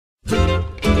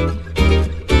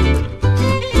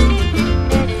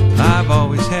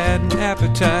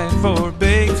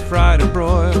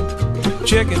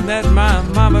chicken that my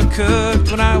mama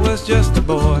cooked when I was just a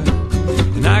boy.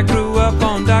 And I grew up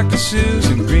on Dr.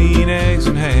 Seuss and green eggs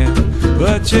and ham.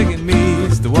 But chicken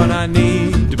meat's the one I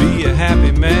need to be a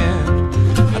happy man.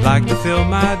 I'd like to fill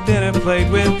my dinner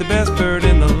plate with the best bird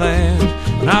in the land.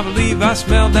 And I believe I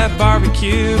smelled that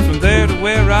barbecue from there to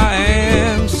where I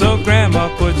am. So grandma,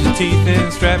 put your teeth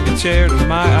in, strap your chair to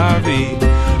my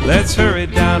RV. Let's hurry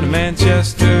down to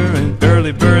Manchester and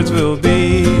early birds will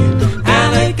be.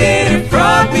 Alligator,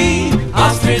 frog meat,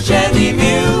 ostrich and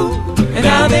emu. And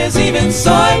now there's even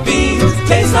soybeans that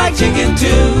taste like chicken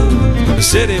too. The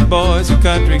city boys and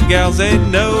country gals, they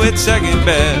know it's second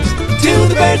best to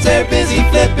the birds they're busy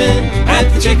flipping at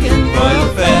the Chicken Royal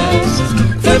Fest.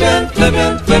 Flippin',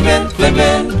 flippin', flippin',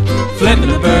 flippin', flippin'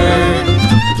 a bird.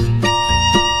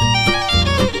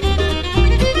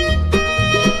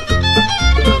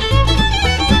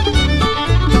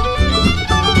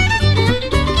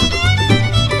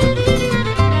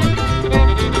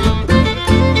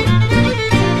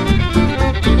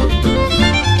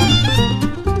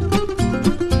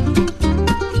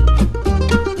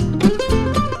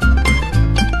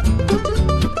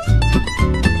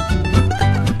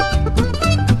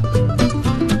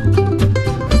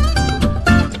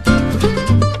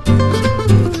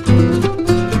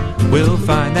 We'll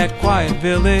find that quiet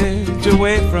village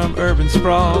away from urban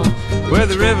sprawl, where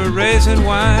the river Raisin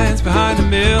winds behind a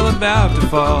mill about to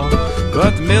fall.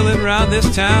 But the milling around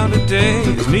this town today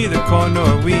is neither corn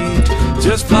nor wheat,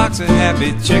 just flocks of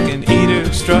happy chicken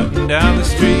eaters strutting down the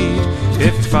street.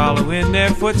 If you follow in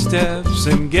their footsteps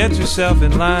and get yourself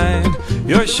in line,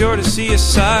 you're sure to see a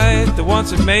sight that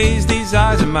once amazed these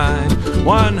eyes of mine.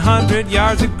 100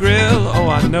 yards of grill, oh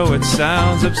I know it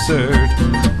sounds absurd,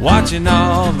 watching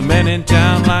all the men in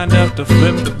town lined up to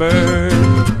flip the bird.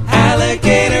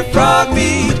 Alligator, frog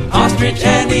meat, ostrich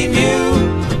and emu.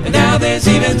 And now there's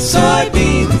even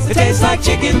soybeans that taste like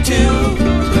chicken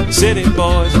too. City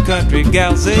boys and country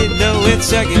gals, they know it's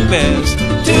second best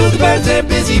to the birds they're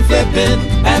busy flipping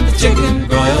at the Chicken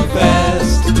Royal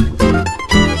Fest.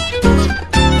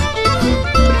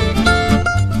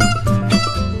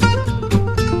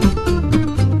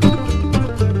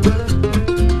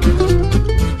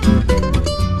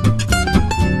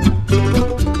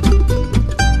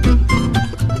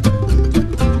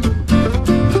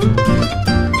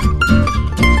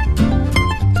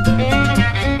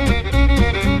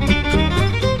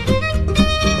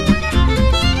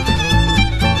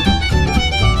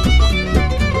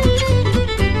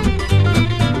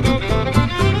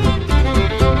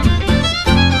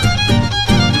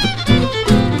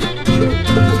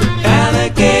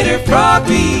 Frog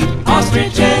meat,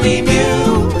 ostrich and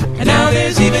emu. And now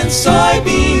there's even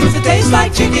soybeans that taste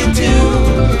like chicken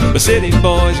too. But city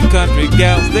boys and country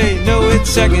gals, they know it's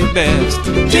second best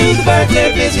to the birds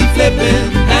they're busy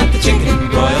flipping at the Chicken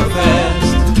Royal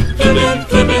Fest. Flippin',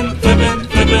 flippin',